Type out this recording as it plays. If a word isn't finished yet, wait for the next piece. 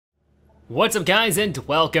What's up guys, and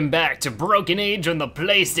welcome back to Broken Age on the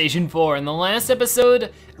PlayStation 4. In the last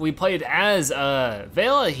episode, we played as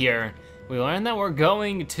Vella here. We learned that we're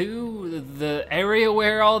going to the area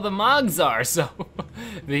where all the Mogs are, so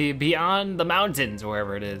the beyond the mountains,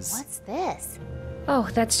 wherever it is. What's this? Oh,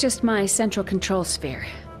 that's just my central control sphere.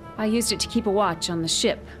 I used it to keep a watch on the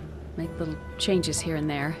ship, make little changes here and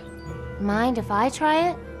there. Mind if I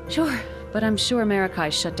try it? Sure, but I'm sure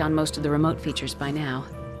Marikai's shut down most of the remote features by now.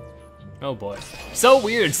 Oh boy. So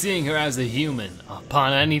weird seeing her as a human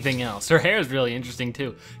upon anything else. Her hair is really interesting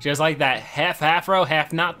too. She has like that half afro,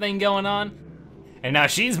 half not thing going on. And now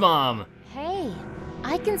she's mom. Hey,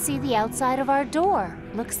 I can see the outside of our door.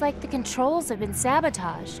 Looks like the controls have been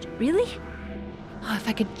sabotaged. Really? Oh, if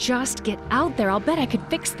I could just get out there, I'll bet I could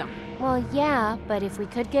fix them. Well, yeah, but if we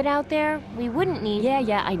could get out there, we wouldn't need...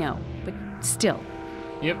 Yeah, I know, but still.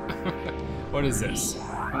 Yep. What is this?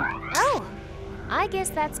 Oh, I guess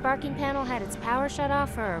that sparking panel had its power shut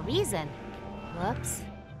off for a reason. Whoops.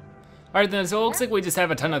 Alright then, so it looks like we just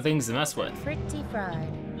have a ton of things to mess with. Pretty fried.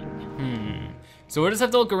 So we'll just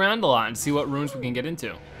have to look around a lot and see what rooms we can get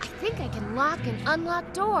into. I think I can lock and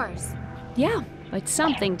unlock doors. Yeah, but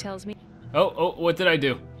something tells me... Oh, what did I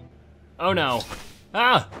do? Oh no.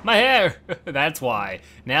 Ah, my hair! That's why.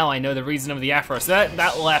 Now I know the reason of the afro. So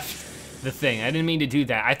that left the thing. I didn't mean to do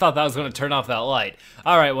that. I thought that was gonna turn off that light.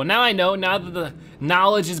 All right, well now I know, now that the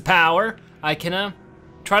knowledge is power, I can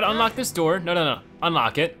try to unlock this door. No,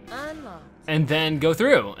 unlock it. Unlock. And then go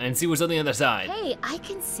through and see what's on the other side. Hey, I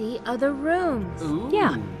can see other rooms. Ooh.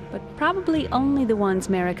 Yeah, but probably only the ones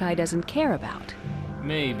Marikai doesn't care about.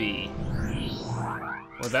 Maybe.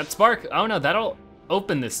 Will that spark? Oh no, that'll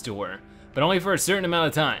open this door, but only for a certain amount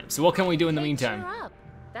of time. So what can we do in the meantime? Cheer up.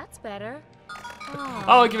 That's better.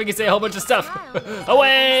 Oh, we can say a whole bunch of stuff. Smile.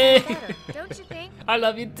 Away! Better, don't you think? I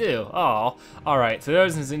love you too. Oh, all right. So there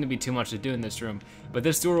doesn't seem to be too much to do in this room, but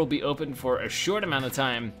this door will be open for a short amount of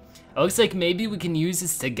time. It looks like maybe we can use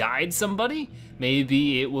this to guide somebody.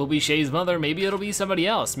 Maybe it will be Shay's mother. Maybe it'll be somebody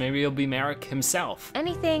else. Maybe it'll be Marek himself.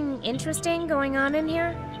 Anything interesting going on in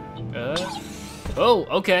here? Oh,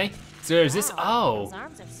 okay. So there's this. Those Oh,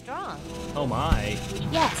 arms are strong. oh my.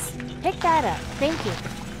 Yes, pick that up. Thank you.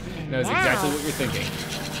 Knows Now. exactly what you're thinking.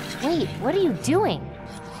 Wait, what are you doing?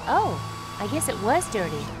 Oh, I guess it was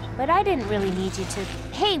dirty, but I didn't really need you to.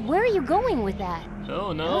 Hey, where are you going with that?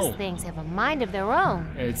 Oh no. Those things have a mind of their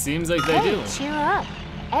own. It seems like they Hey, do. cheer up.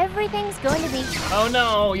 Everything's going to be. Oh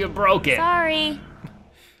no, you broke it. Sorry.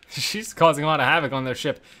 She's causing a lot of havoc on their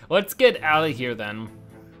ship. Let's get out of here then.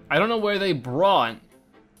 I don't know where they brought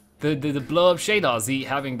the blow up Shay doll. Is he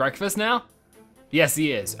having breakfast now? Yes,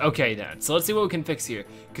 he is. Okay then, so let's see what we can fix here.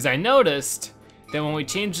 Because I noticed that when we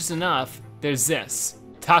change this enough, there's this.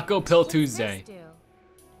 Taco Pill Tuesday.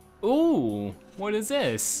 Ooh, what is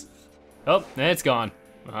this? Oh, it's gone.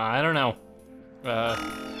 I don't know. A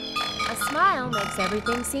smile makes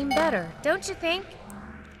everything seem better, don't you think?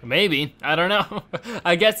 Maybe, I don't know.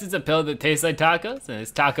 I guess it's a pill that tastes like tacos, and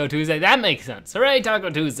it's Taco Tuesday. That makes sense. Hooray, Taco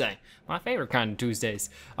Tuesday. My favorite kind of Tuesdays.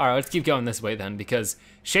 All right, let's keep going this way then, because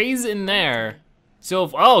Shay's in there.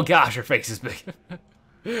 So, oh gosh, her face is big.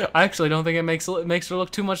 I actually don't think it makes her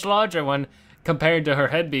look too much larger when compared to her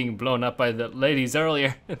head being blown up by the ladies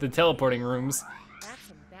earlier at the teleporting rooms. That's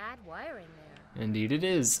some bad wiring there. Indeed it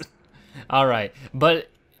is. All right,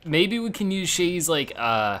 but maybe we can use Shay's like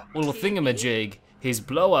little thingamajig, his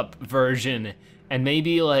blow up version, and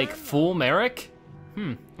maybe like full Marek?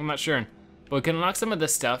 I'm not sure. But we can unlock some of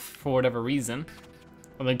this stuff for whatever reason,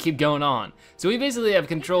 and then keep going on. So we basically have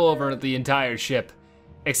control over the entire ship,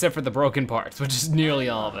 except for the broken parts, which is nearly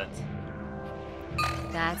all of it.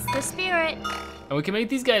 That's the spirit. And we can make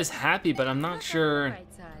these guys happy, but I'm not sure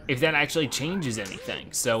if that actually changes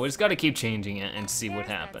anything. So we just gotta keep changing it and see what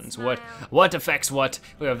happens. What affects what?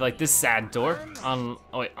 We have like this sad door.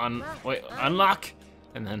 Unlock,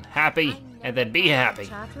 and then happy, and then be happy.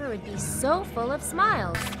 Chakra would be so full of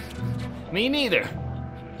smiles. Me neither.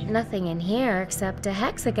 Nothing in here except a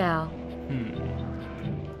hexagal.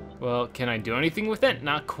 Well, can I do anything with it?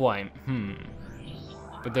 Not quite.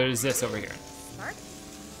 But there's this over here.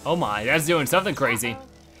 Oh my, that's doing something crazy.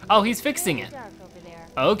 Oh, he's fixing it. Dark over there.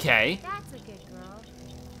 Okay. That's a good girl.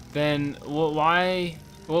 Then why?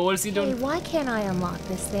 Well, what is he Hey, doing? why can't I unlock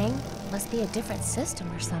this thing? Must be a different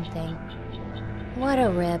system or something. What a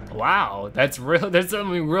rip. Wow, that's real. There's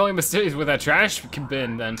something really mysterious with that trash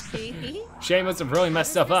bin. Then Shay must have really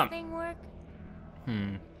messed stuff up. Does this thing work?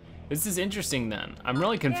 This is interesting then. I'm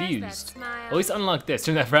really There's that confused. smile. At least unlock this.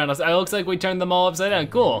 Turn that frown. It looks like we turned them all upside down.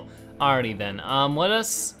 Cool. Alrighty then. What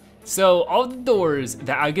else? So all the doors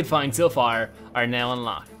that I could find so far are now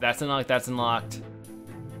unlocked. That's unlocked. That's unlocked.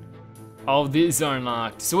 All of these are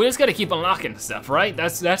unlocked. So we just gotta keep unlocking stuff, right?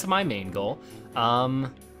 That's my main goal.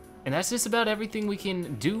 And that's just about everything we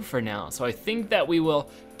can do for now. So I think that we will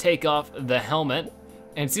take off the helmet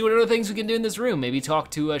and see what other things we can do in this room. Maybe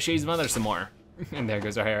talk to Shay's mother some more. And there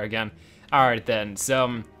goes our hair again. All right then,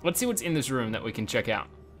 so let's see what's in this room that we can check out.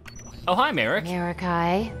 Oh, hi, Merrick.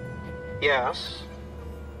 Marakai, Yes?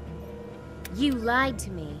 you lied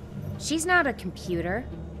to me. She's not a computer.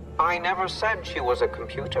 I never said she was a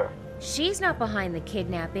computer. She's not behind the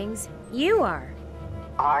kidnappings. You are.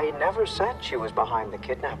 I never said she was behind the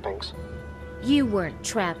kidnappings. You weren't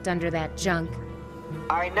trapped under that junk.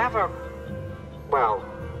 I never... Well,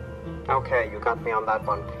 okay, you got me on that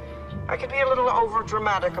one. I can be a little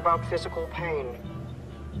overdramatic about physical pain.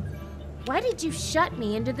 Why did you shut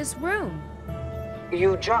me into this room?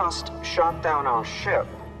 You just shot down our ship,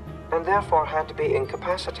 and therefore had to be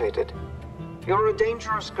incapacitated. You're a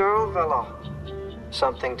dangerous girl, Vella.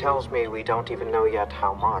 Something tells me we don't even know yet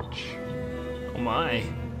how much. Oh my.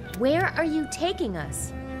 Where are you taking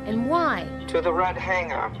us? And why? To the Red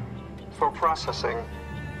Hangar, for processing.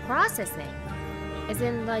 Processing? As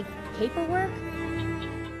in, like, paperwork?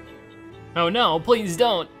 Oh no, please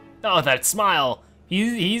don't. Oh, that smile.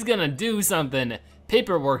 He's gonna do something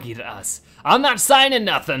paperworky to us. I'm not signing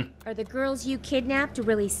nothing. Are the girls you kidnapped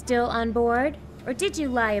really still on board? Or did you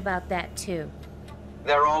lie about that too?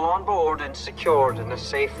 They're all on board and secured in a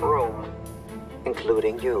safe room,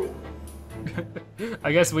 including you.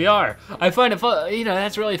 I guess we are. I find it fun, you know,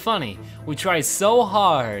 that's really funny. We try so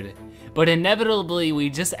hard, but inevitably we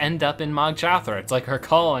just end up in Mog Chathra. It's like her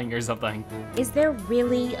calling or something. Is there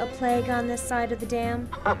really a plague on this side of the dam?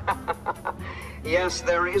 Yes,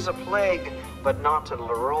 there is a plague, but not in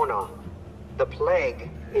Lorona. The plague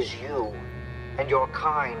is you, and your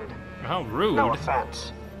kind. How rude. No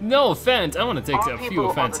offense. No offense. I want to take Our a few people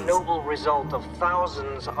offenses. are the noble result of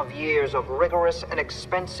thousands of years of rigorous and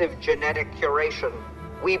expensive genetic curation.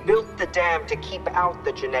 We built the dam to keep out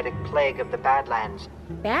the genetic plague of the Badlands.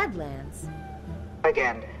 Badlands?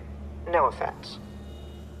 Again, no offense.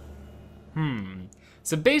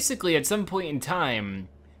 So basically, at some point in time,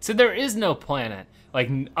 so there is no planet, like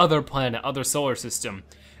other planet, other solar system.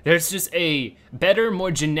 There's just a better, more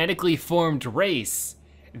genetically formed race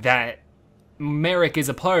that Merrick is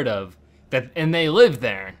a part of, and they live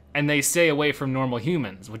there, and they stay away from normal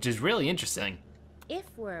humans, which is really interesting. If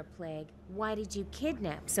we're a plague, why did you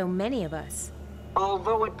kidnap so many of us?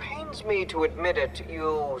 Although it pains me to admit it,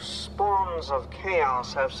 you spawns of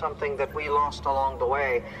chaos have something that we lost along the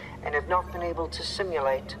way, and have not been able to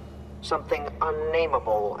simulate. Something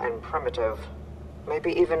unnameable and primitive.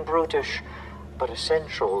 Maybe even brutish, but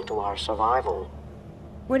essential to our survival.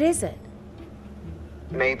 What is it?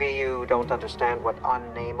 Maybe you don't understand what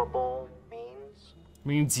unnameable means?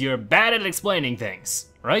 Means you're bad at explaining things,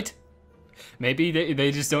 right? Maybe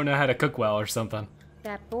they just don't know how to cook well or something.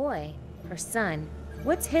 That boy, her son,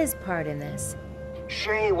 what's his part in this?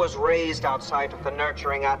 Shay was raised outside of the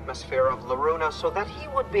nurturing atmosphere of Loruna so that he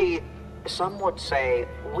would be, some would say,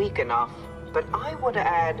 weak enough, but I would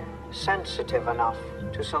add sensitive enough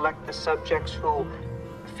to select the subjects who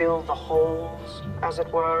fill the holes, as it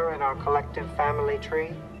were, in our collective family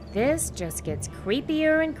tree. This just gets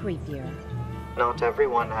creepier and creepier. Not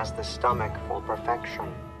everyone has the stomach for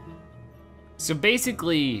perfection. So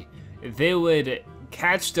basically, they would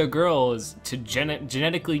catch the girls to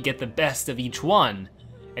genetically get the best of each one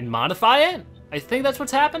and modify it? I think that's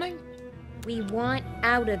what's happening? We want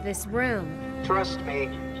out of this room. Trust me,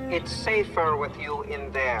 it's safer with you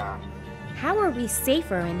in there. How are we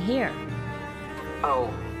safer in here?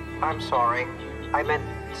 Oh, I'm sorry. I meant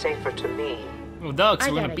safer to me. Well, duh, 'cause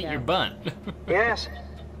I we're gonna gotta beat go. your butt. Yes,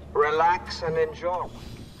 relax and enjoy.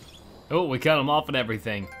 Oh, we cut him off and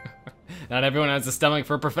everything. Not everyone has the stomach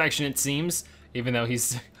for perfection, it seems, even though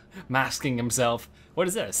he's masking himself. What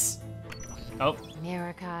is this? Oh,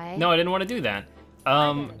 Marakai. no, I didn't want to do that.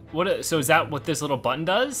 So is that what this little button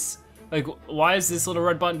does? Like, why does this little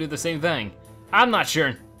red button do the same thing? I'm not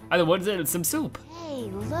sure. Either what is it? It's some soup. Hey,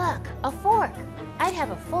 look, a fork. I'd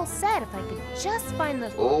have a full set if I could just find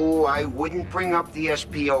the... Oh, I wouldn't bring up the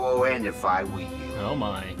SPOON if I were you. Oh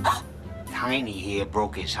my. Tiny here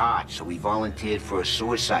broke his heart, so he volunteered for a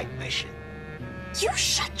suicide mission. You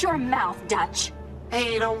shut your mouth, Dutch.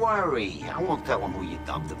 Hey, don't worry. I won't tell him who you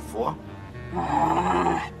dumped him for.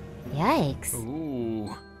 Yikes.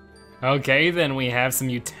 Ooh. Okay, then we have some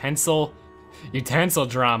utensil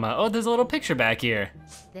drama. Oh, there's a little picture back here.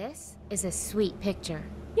 This is a sweet picture.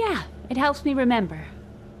 Yeah, it helps me remember.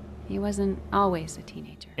 He wasn't always a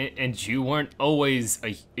teenager. And you weren't always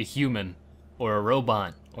a human or a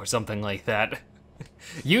robot or something like that.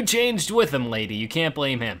 You changed with him, lady. You can't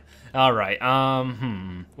blame him. All right,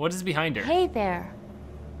 what is behind her? Hey there.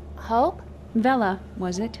 Hope? Vella,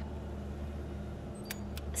 was it?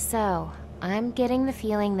 So, I'm getting the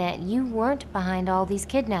feeling that you weren't behind all these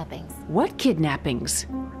kidnappings. What kidnappings?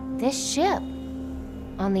 This ship.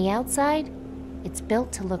 On the outside, it's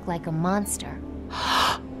built to look like a monster.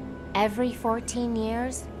 Every 14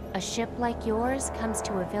 years, a ship like yours comes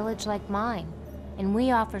to a village like mine, and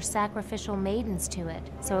we offer sacrificial maidens to it,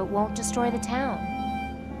 so it won't destroy the town.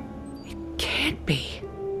 Can't be.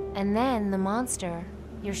 And then the monster,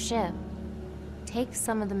 your ship, takes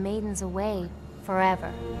some of the maidens away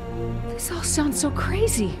forever. This all sounds so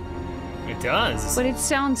crazy. It does. But it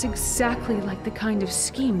sounds exactly like the kind of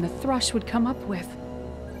scheme the Thrush would come up with.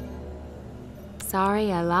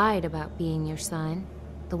 Sorry I lied about being your son.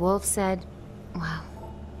 The wolf said, well,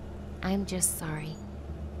 I'm just sorry.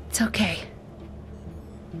 It's okay.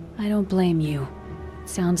 I don't blame you.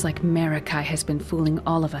 Sounds like Marikai has been fooling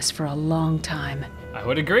all of us for a long time. I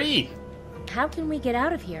would agree. How can we get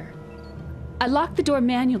out of here? I locked the door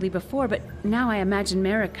manually before, but now I imagine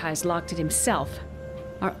Marikai's locked it himself.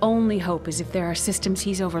 Our only hope is if there are systems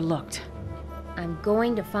he's overlooked. I'm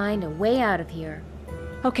going to find a way out of here.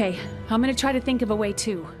 Okay, I'm gonna try to think of a way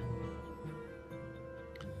too.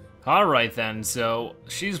 All right then, so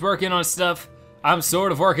she's working on stuff. I'm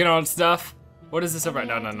sort of working on stuff. What is this over?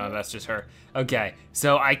 No, that's just her. Okay,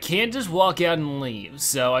 so I can't just walk out and leave.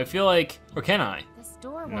 So I feel like, or can I? This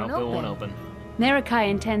door won't Nope, open. it won't open. Marikai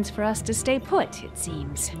intends for us to stay put, it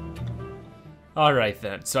seems. All right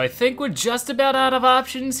then, so I think we're just about out of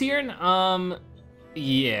options here.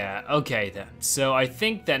 Yeah, okay then. So I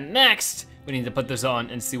think that next, we need to put this on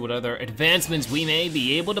and see what other advancements we may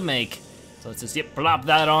be able to make. So let's just plop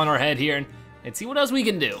that on our head here and see what else we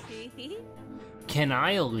can do. Can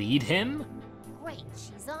I lead him? Great,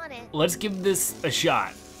 she's on it. Let's give this a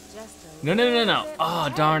shot. Just a No. little bit Oh,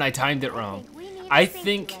 ahead. darn, I timed it wrong. we need a I safety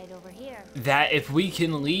think light over here. that if we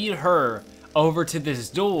can lead her over to this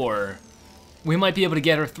door, we might be able to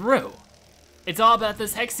get her through. It's all about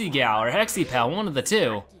this Hexy gal or Hexy pal, one of the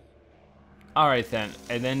two. All right then,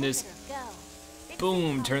 and then just Go.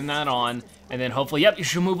 boom, turn that on, and then hopefully, yep, you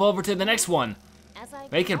should move over to the next one. As I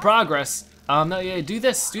Making progress. No, yeah, do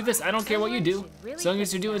this. I don't care what you do, as long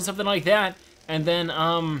as you're doing something like that. And then,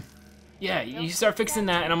 yeah, you start fixing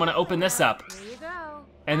that, and I'm gonna open this up. Here you go.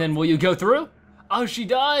 And then will you go through? Oh, she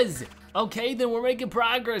does. Okay, then we're making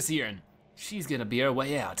progress here. She's gonna be our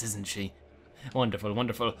way out, isn't she? Wonderful,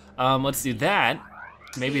 wonderful. Let's do that.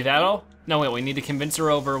 Maybe that'll? No, wait, we need to convince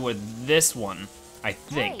her over with this one, I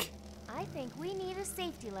think. Hey, I think we need a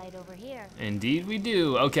safety light over here. Indeed we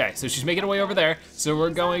do. Okay, so she's making her way over there. So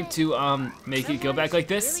we're going to make it go back like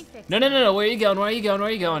this. No, where are you going? Where are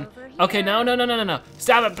you going? Okay, no.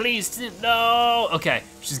 Stop it, please. No. Okay,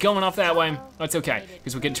 she's going off that way. That's okay,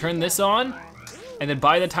 because we can turn this on. And then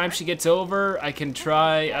by the time she gets over, I can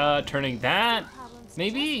try turning that.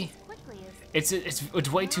 Maybe.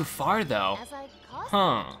 It's way too far though.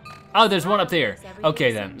 Huh. Oh, there's one up there.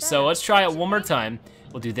 Okay then, so let's try it one more time.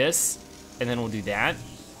 We'll do this, and then we'll do that,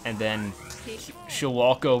 and then she'll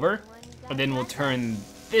walk over, and then we'll turn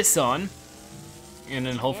this on, and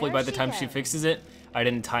then hopefully by the time she fixes it, I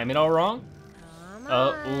didn't time it all wrong.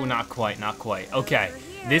 Oh, not quite. Okay,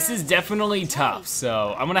 this is definitely tough,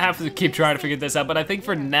 so I'm gonna have to keep trying to figure this out, but I think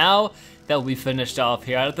for now, that'll be finished off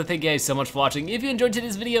here. I'd like to thank you guys so much for watching. If you enjoyed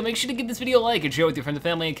today's video, make sure to give this video a like and share with your friends and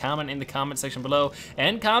family, and comment in the comment section below,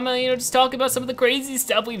 and comment, just talk about some of the crazy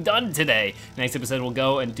stuff we've done today. Next episode, we'll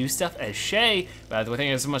go and do stuff as Shay, but thank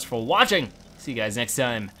you guys so much for watching. See you guys next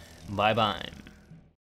time. Bye-bye.